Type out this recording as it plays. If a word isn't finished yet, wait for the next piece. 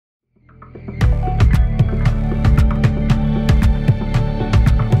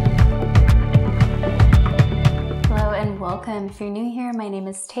welcome. If you're new here, my name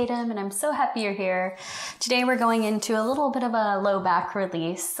is Tatum and I'm so happy you're here. Today we're going into a little bit of a low back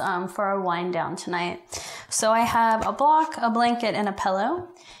release for our wind down tonight. So I have a block, a blanket, and a pillow.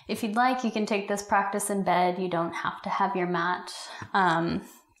 If you'd like, you can take this practice in bed. You don't have to have your mat.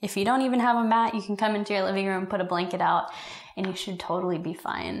 If you don't even have a mat, you can come into your living room, put a blanket out, and you should totally be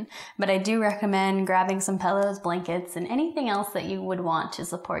fine. But I do recommend grabbing some pillows, blankets, and anything else that you would want to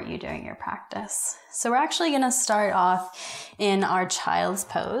support you during your practice. So we're actually going to start off in our child's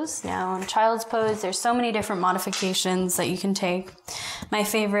pose. Now in child's pose, there's so many different modifications that you can take. My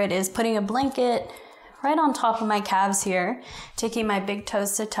favorite is putting a blanket right on top of my calves here, taking my big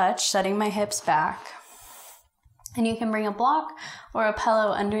toes to touch, setting my hips back. And you can bring a block or a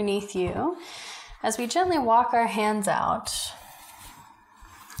pillow underneath you as we gently walk our hands out.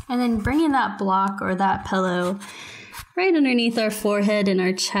 And then bringing that block or that pillow right underneath our forehead and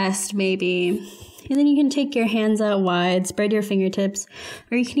our chest maybe. And then you can take your hands out wide, spread your fingertips,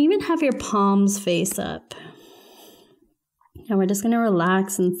 or you can even have your palms face up. And we're just going to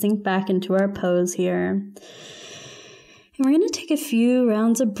relax and sink back into our pose here. And we're going to take a few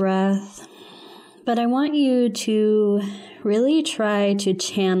rounds of breath. But I want you to really try to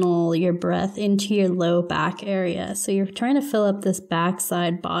channel your breath into your low back area. So you're trying to fill up this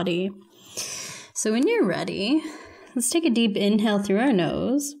backside body. So when you're ready, let's take a deep inhale through our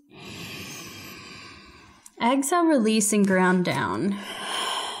nose. Exhale, release and ground down.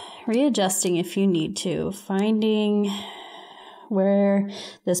 Readjusting if you need to, finding where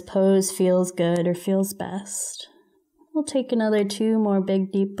this pose feels good or feels best. We'll take another 2 more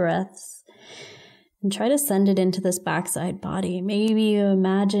big deep breaths. And try to send it into this backside body. Maybe you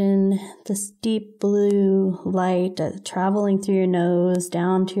imagine this deep blue light traveling through your nose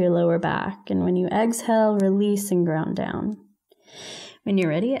down to your lower back. And when you exhale, release and ground down. When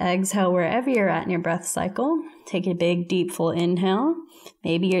you're ready, exhale wherever you're at in your breath cycle. Take a big, deep, full inhale.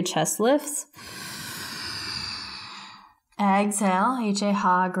 Maybe your chest lifts. Exhale,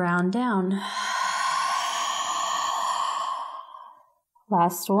 ha, ground down.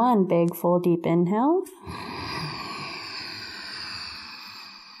 Last one, big, full, deep inhale.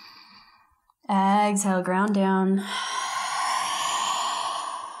 Exhale, ground down.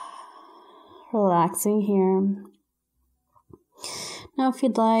 Relaxing here. Now, if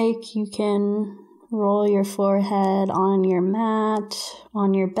you'd like, you can roll your forehead on your mat,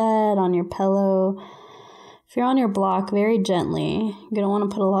 on your bed, on your pillow. If you're on your block, very gently. You don't want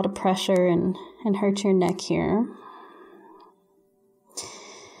to put a lot of pressure and hurt your neck here.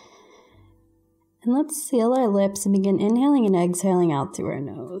 And let's seal our lips and begin inhaling and exhaling out through our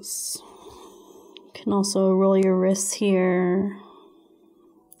nose. You can also roll your wrists here,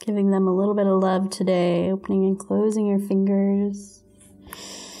 giving them a little bit of love today, opening and closing your fingers.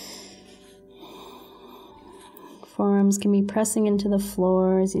 Forearms can be pressing into the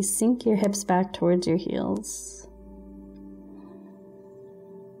floor as you sink your hips back towards your heels.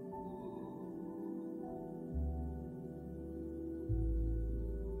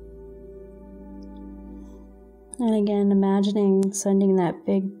 And again, imagining sending that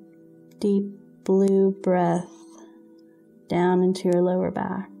big, deep blue breath down into your lower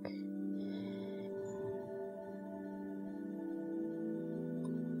back.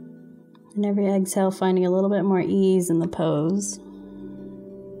 And every exhale, finding a little bit more ease in the pose.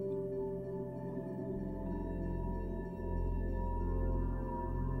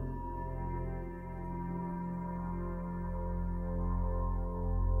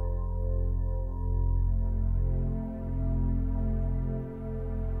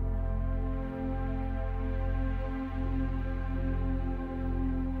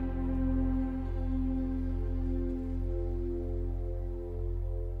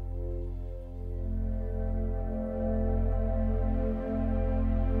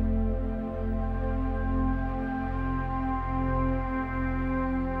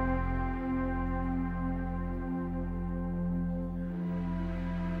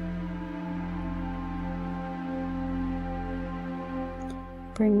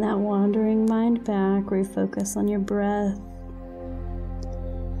 Bring that wandering mind back, refocus on your breath.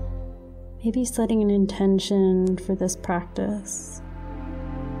 Maybe setting an intention for this practice.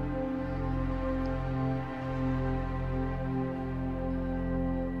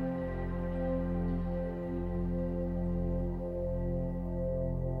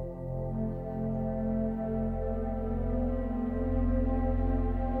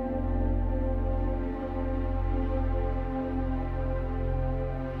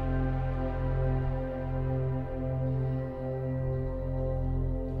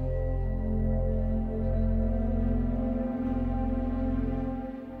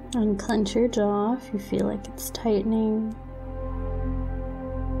 Unclench your jaw if you feel like it's tightening.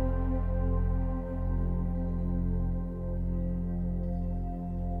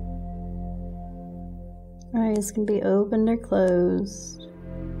 Eyes can be opened or closed.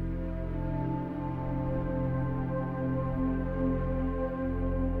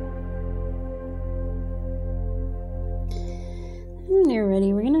 When you're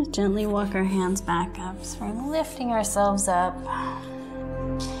ready, we're going to gently walk our hands back up. So we're lifting ourselves up.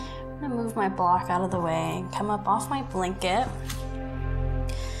 I'm going to move my block out of the way and come up off my blanket.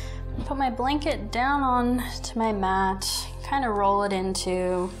 Put my blanket down onto my mat, kind of roll it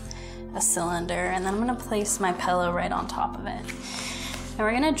into a cylinder, and then I'm going to place my pillow right on top of it. And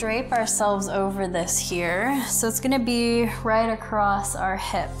we're going to drape ourselves over this here. So it's going to be right across our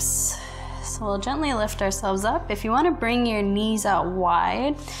hips. So we'll gently lift ourselves up. If you want to bring your knees out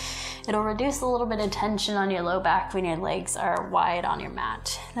wide, it'll reduce a little bit of tension on your low back when your legs are wide on your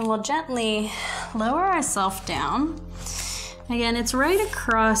mat. Then we'll gently lower ourselves down. Again, it's right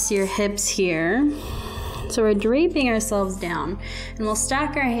across your hips here. So we're draping ourselves down, and we'll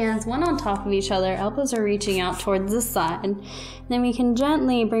stack our hands one on top of each other. Elbows are reaching out towards the side. And then we can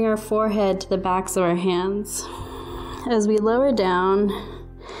gently bring our forehead to the backs of our hands as we lower down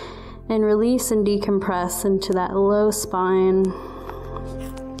and release and decompress into that low spine.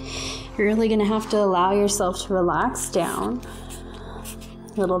 You're really going to have to allow yourself to relax down.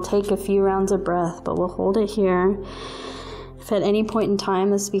 It'll take a few rounds of breath, but we'll hold it here. If at any point in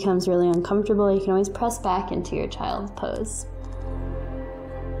time this becomes really uncomfortable, you can always press back into your child's pose.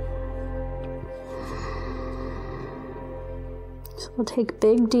 So we'll take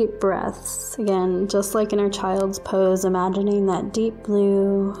big, deep breaths. Again, just like in our child's pose, imagining that deep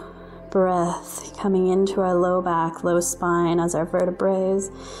blue breath coming into our low back, low spine as our vertebrae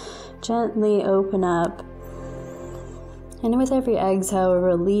gently open up. And with every exhale,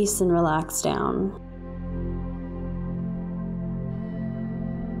 release and relax down.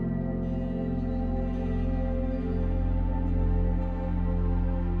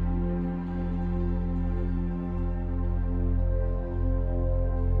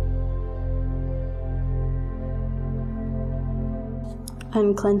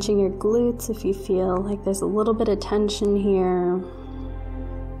 Unclenching your glutes if you feel like there's a little bit of tension here.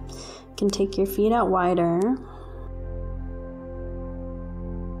 You can take your feet out wider.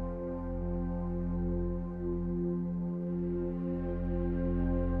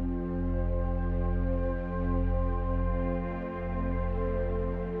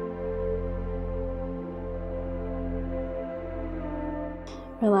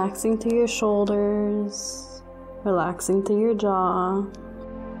 Relaxing through your shoulders, relaxing through your jaw.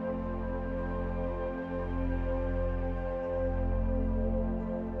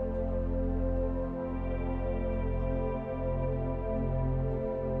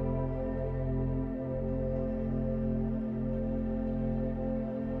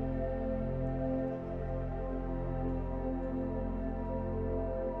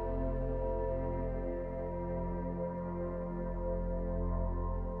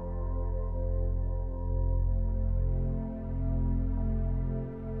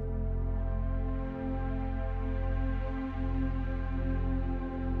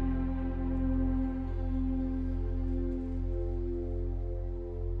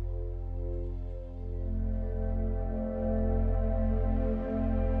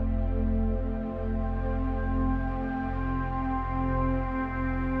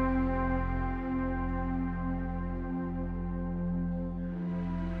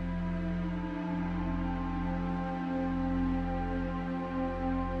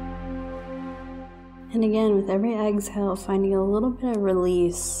 And again, with every exhale, finding a little bit of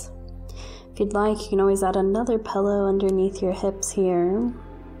release. If you'd like, you can always add another pillow underneath your hips here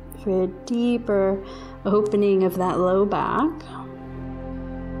for a deeper opening of that low back.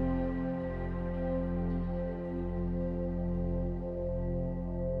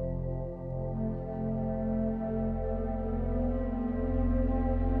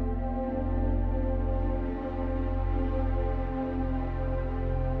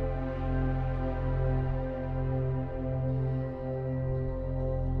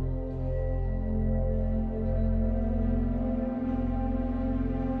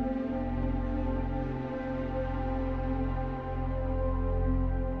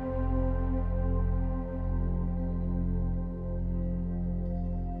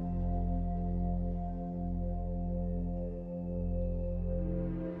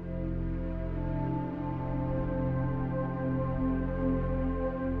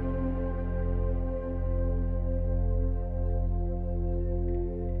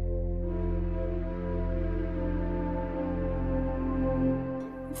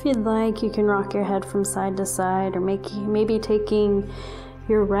 If you'd like, you can rock your head from side to side, or maybe taking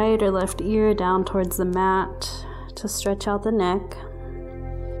your right or left ear down towards the mat to stretch out the neck.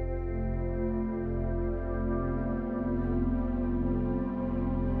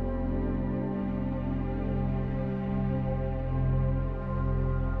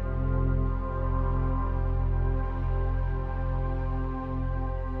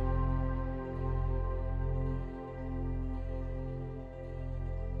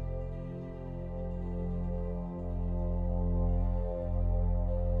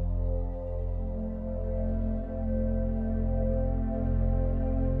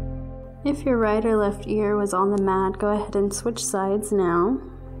 If your right or left ear was on the mat, go ahead and switch sides now.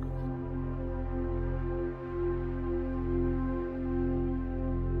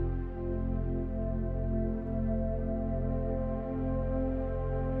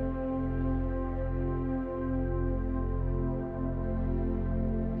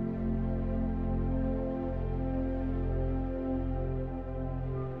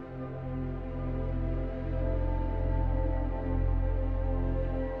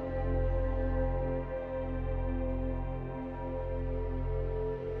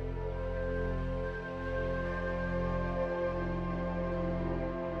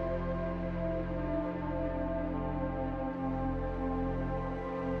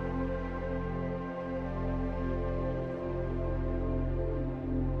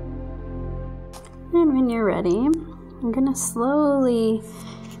 And when you're ready, we're gonna slowly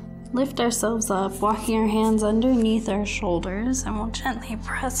lift ourselves up, walking our hands underneath our shoulders, and we'll gently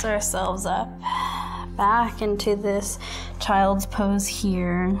press ourselves up back into this child's pose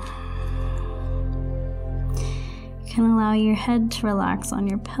here. You can allow your head to relax on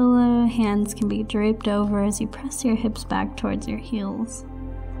your pillow. Hands can be draped over as you press your hips back towards your heels.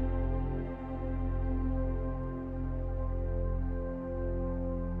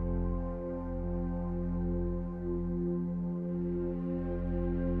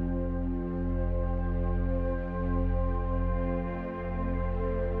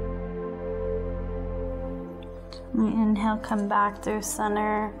 Inhale, come back through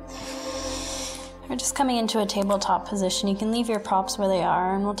center. We're just coming into a tabletop position. You can leave your props where they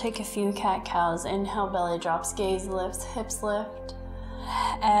are, and we'll take a few cat-cows. Inhale, belly drops, gaze lifts, hips lift.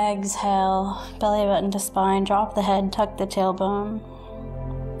 Exhale, belly button to spine, drop the head, tuck the tailbone.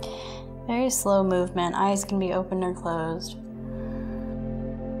 Very slow movement. Eyes can be open or closed.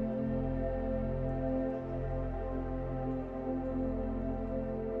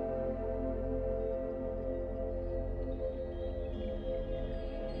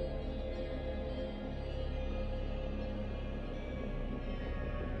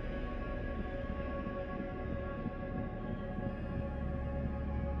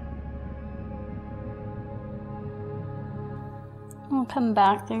 We'll come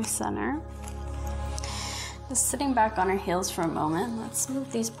back through center. Just sitting back on our heels for a moment. Let's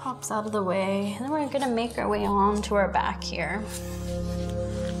move these props out of the way. And then we're gonna make our way on to our back here.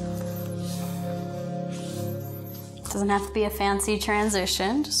 Doesn't have to be a fancy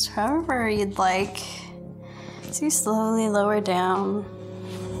transition, just however you'd like. So you slowly lower down.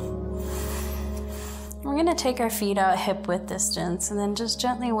 We're gonna take our feet out hip width distance and then just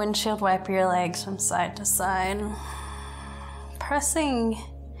gently windshield wipe your legs from side to side. Pressing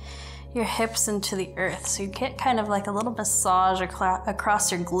your hips into the earth so you get kind of like a little massage across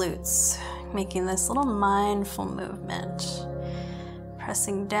your glutes, making this little mindful movement.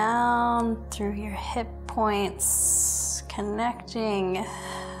 Pressing down through your hip points, connecting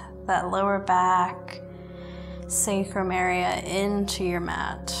that lower back, sacrum area into your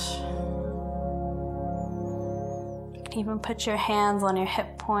mat. You can even put your hands on your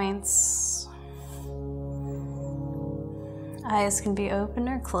hip points. Eyes can be open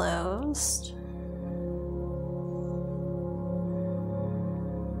or closed.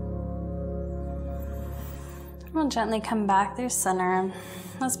 We'll gently come back through center.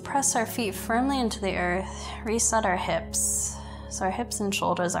 Let's press our feet firmly into the earth. Reset our hips, so our hips and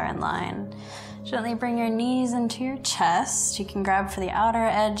shoulders are in line. Gently bring your knees into your chest. You can grab for the outer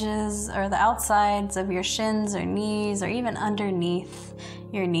edges or the outsides of your shins or knees, or even underneath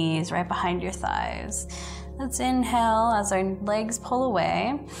your knees, right behind your thighs. Let's inhale as our legs pull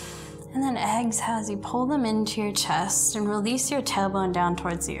away, and then exhale as you pull them into your chest and release your tailbone down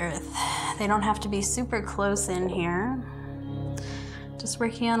towards the earth. They don't have to be super close in here. Just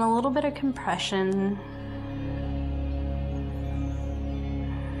working on a little bit of compression.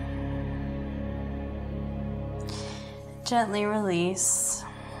 Gently release.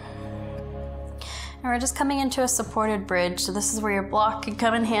 And we're just coming into a supported bridge, so this is where your block can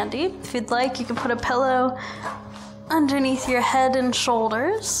come in handy. If you'd like, you can put a pillow underneath your head and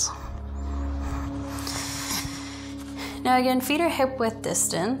shoulders. Now again, feet are hip width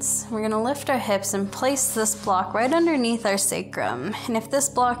distance. We're gonna lift our hips and place this block right underneath our sacrum. And if this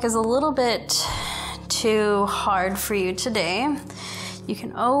block is a little bit too hard for you today, you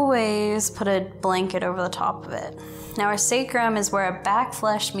can always put a blanket over the top of it. Now our sacrum is where our back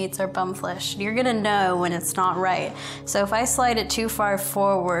flesh meets our bum flesh. You're gonna know when it's not right. So if I slide it too far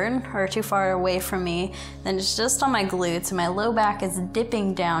forward or too far away from me, then it's just on my glutes and my low back is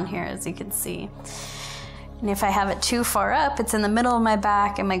dipping down here, as you can see. And if I have it too far up, it's in the middle of my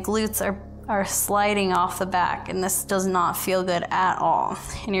back and my glutes are sliding off the back, and this does not feel good at all.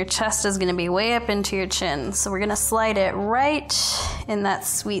 And your chest is going to be way up into your chin, so we're going to slide it right in that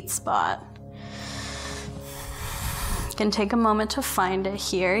sweet spot. You can take a moment to find it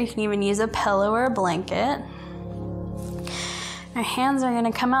here. You can even use a pillow or a blanket. Your hands are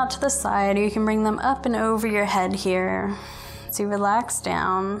going to come out to the side, or you can bring them up and over your head here. So you relax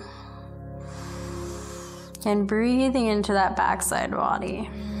down and breathing into that backside body.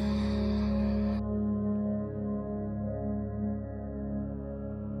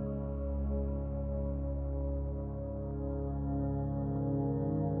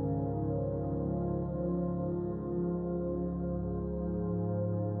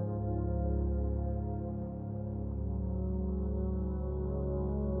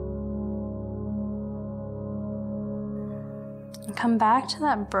 And come back to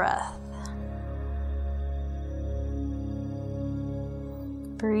that breath.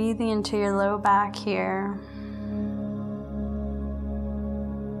 Breathing into your low back here.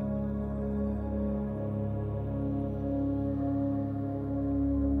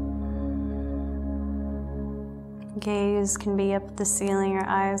 Gaze can be up at the ceiling, your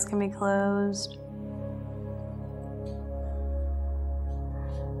eyes can be closed.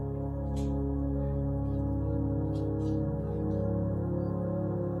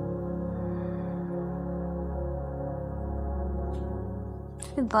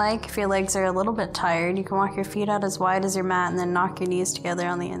 If you'd like, if your legs are a little bit tired, you can walk your feet out as wide as your mat and then knock your knees together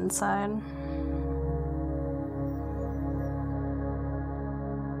on the inside.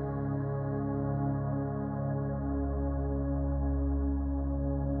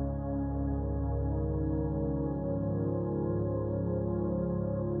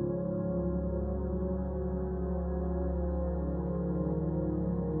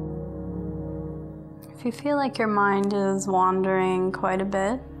 If you feel like your mind is wandering quite a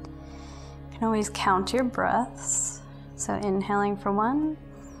bit, you can always count your breaths. So inhaling for 1,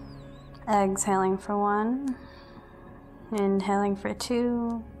 exhaling for 1, inhaling for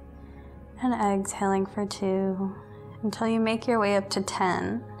 2, and exhaling for 2, until you make your way up to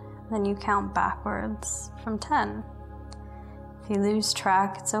 10. Then you count backwards from 10. If you lose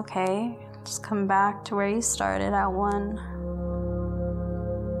track, it's okay. Just come back to where you started at 1.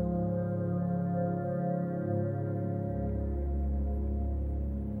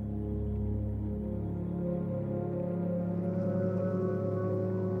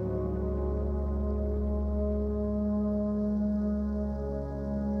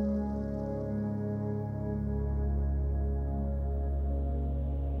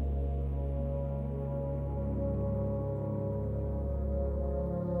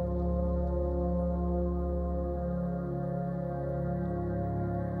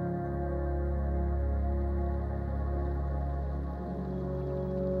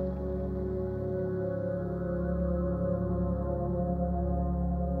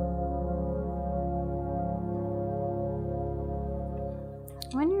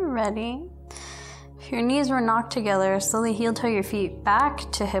 When you're ready, if your knees were knocked together, slowly heel toe your feet back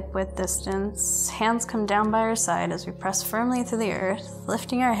to hip width distance. Hands come down by your side as we press firmly through the earth,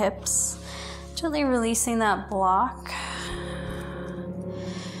 lifting our hips, gently releasing that block.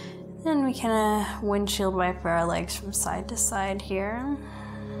 Then we can windshield wiper our legs from side to side here.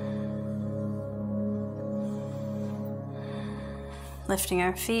 Lifting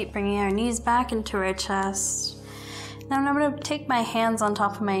our feet, bringing our knees back into our chest. Now I'm going to take my hands on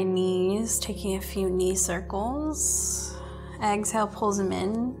top of my knees, taking a few knee circles. Exhale pulls them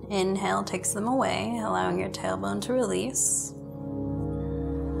in. Inhale takes them away, allowing your tailbone to release.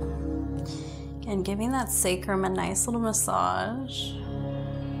 Again, giving that sacrum a nice little massage.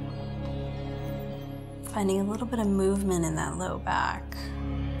 Finding a little bit of movement in that low back.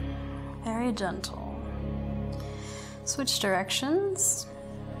 Very gentle. Switch directions.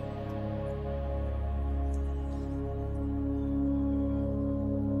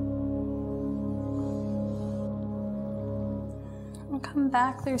 Come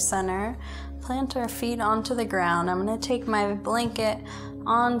back through center, plant our feet onto the ground. I'm going to take my blanket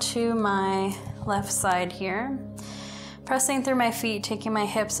onto my left side here, pressing through my feet, taking my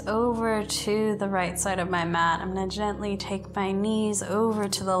hips over to the right side of my mat. I'm going to gently take my knees over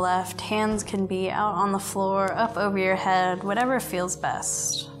to the left. Hands can be out on the floor, up over your head, whatever feels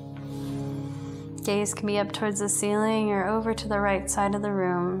best. Gaze can be up towards the ceiling or over to the right side of the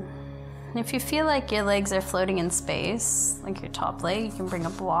room. And if you feel like your legs are floating in space, like your top leg, you can bring a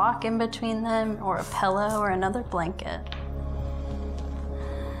block in between them or a pillow or another blanket.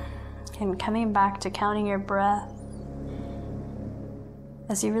 And coming back to counting your breath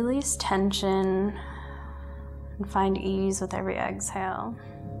as you release tension and find ease with every exhale.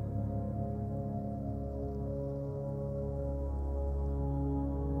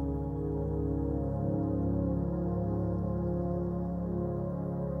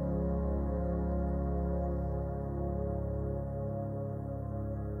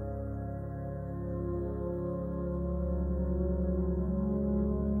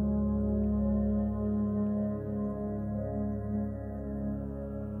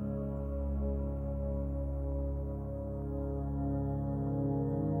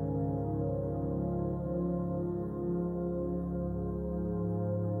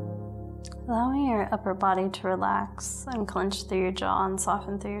 Allowing your upper body to relax and clench through your jaw and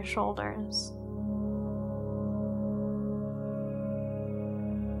soften through your shoulders.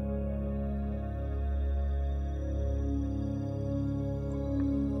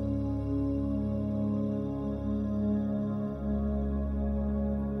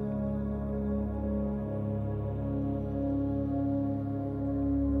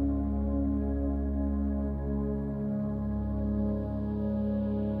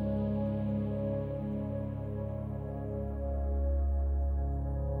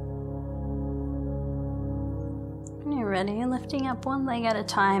 When you're ready, lifting up one leg at a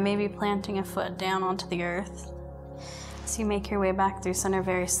time, maybe planting a foot down onto the earth. As you make your way back through center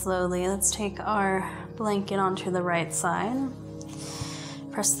very slowly, let's take our blanket onto the right side.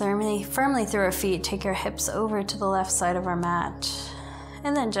 Press firmly through our feet, take our hips over to the left side of our mat,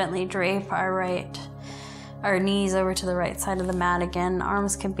 and then gently drape our knees over to the right side of the mat again.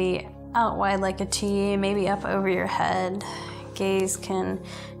 Arms can be out wide like a T, maybe up over your head. Gaze can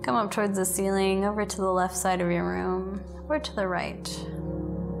come up towards the ceiling, over to the left side of your room, or to the right.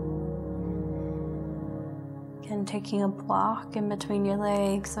 Again, taking a block in between your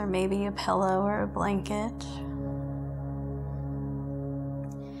legs, or maybe a pillow or a blanket.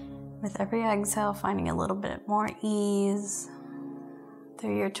 With every exhale, finding a little bit more ease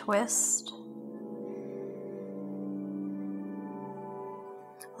through your twist.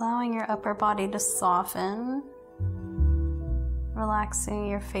 Allowing your upper body to soften. Relaxing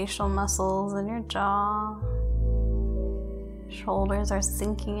your facial muscles and your jaw. Shoulders are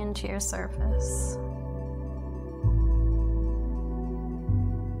sinking into your surface.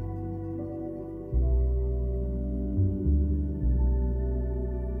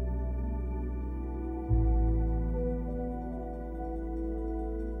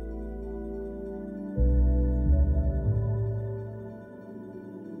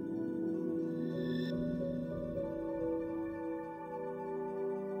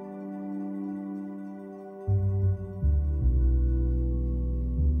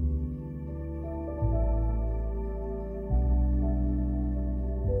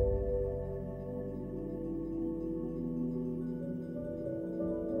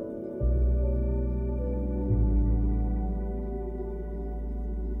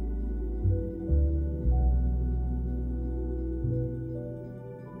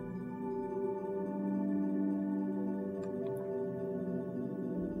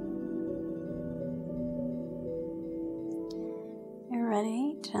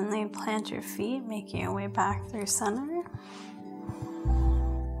 Ready, gently plant your feet, making your way back through center. You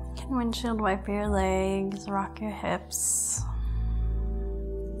can windshield wipe your legs, rock your hips.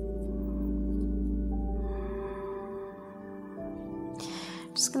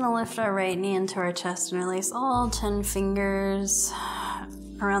 Just gonna lift our right knee into our chest and release all 10 fingers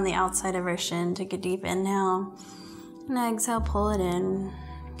around the outside of our shin. Take a deep inhale, and exhale, pull it in.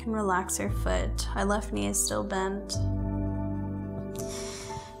 You can relax your foot. Our left knee is still bent.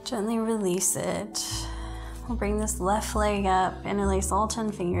 Gently release it. We'll bring this left leg up and release all 10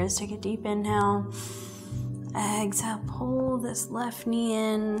 fingers. Take a deep inhale. Exhale, pull this left knee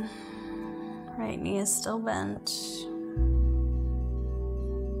in. Right knee is still bent.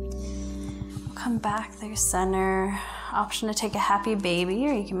 We'll come back through center. Option to take a happy baby,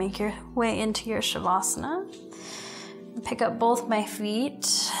 or you can make your way into your Shavasana. Pick up both my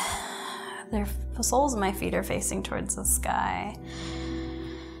feet. The soles of my feet are facing towards the sky.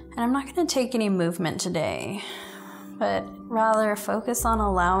 And I'm not going to take any movement today, but rather focus on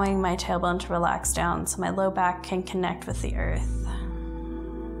allowing my tailbone to relax down so my low back can connect with the earth.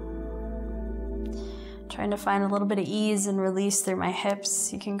 Trying to find a little bit of ease and release through my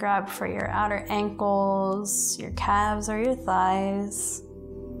hips. You can grab for your outer ankles, your calves, or your thighs.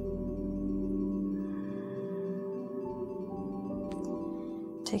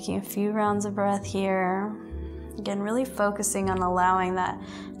 Taking a few rounds of breath here. Again, really focusing on allowing that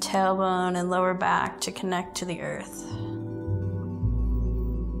tailbone and lower back to connect to the earth.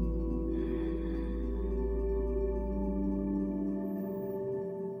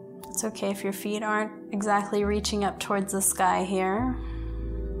 It's okay if your feet aren't exactly reaching up towards the sky here.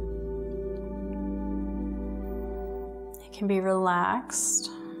 It can be relaxed.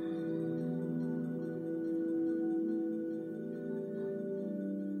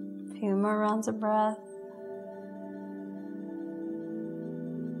 A few more rounds of breath.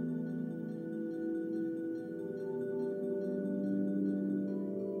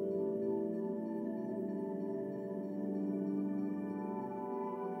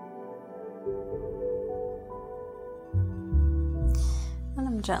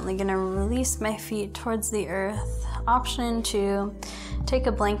 Gently going to release my feet towards the earth. Option to Take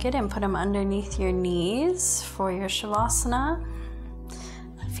a blanket and put them underneath your knees for your Shavasana.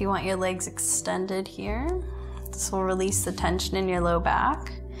 If you want your legs extended here, this will release the tension in your low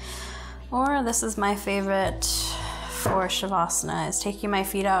back. Or this is my favorite for Shavasana, is taking my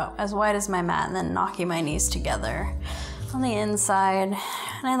feet out as wide as my mat and then knocking my knees together on the inside. And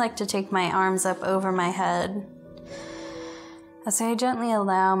I like to take my arms up over my head as I gently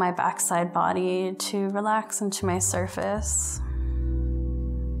allow my backside body to relax into my surface.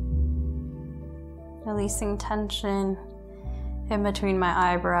 Releasing tension in between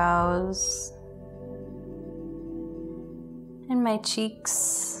my eyebrows, in my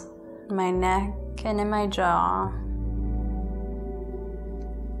cheeks, my neck, and in my jaw.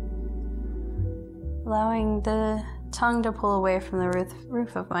 Allowing the tongue to pull away from the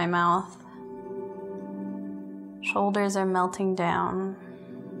roof of my mouth. Shoulders are melting down.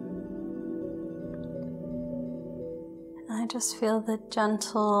 I just feel the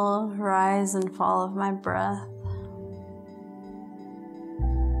gentle rise and fall of my breath.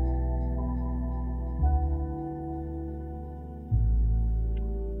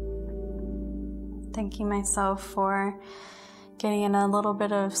 Thanking myself for getting in a little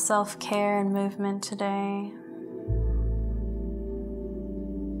bit of self-care and movement today.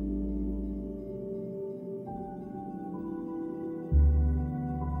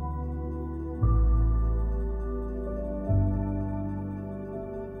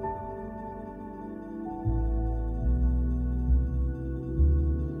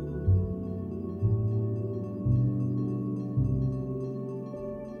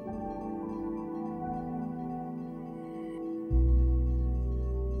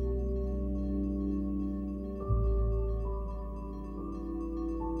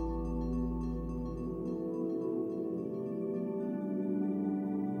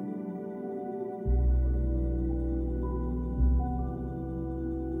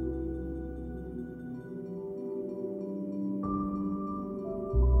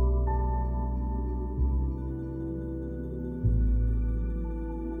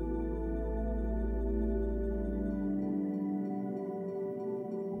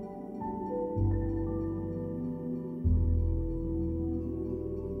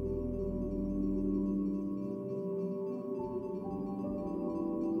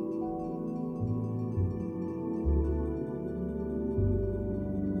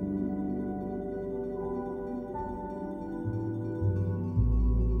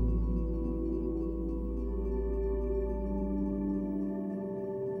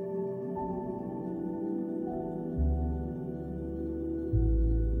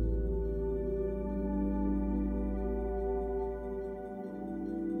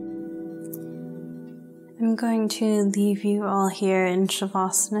 I'm going to leave you all here in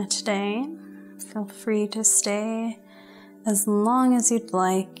Shavasana today. Feel free to stay as long as you'd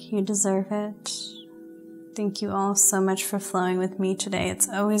like. You deserve it. Thank you all so much for flowing with me today. It's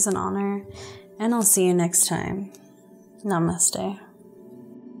always an honor, and I'll see you next time. Namaste.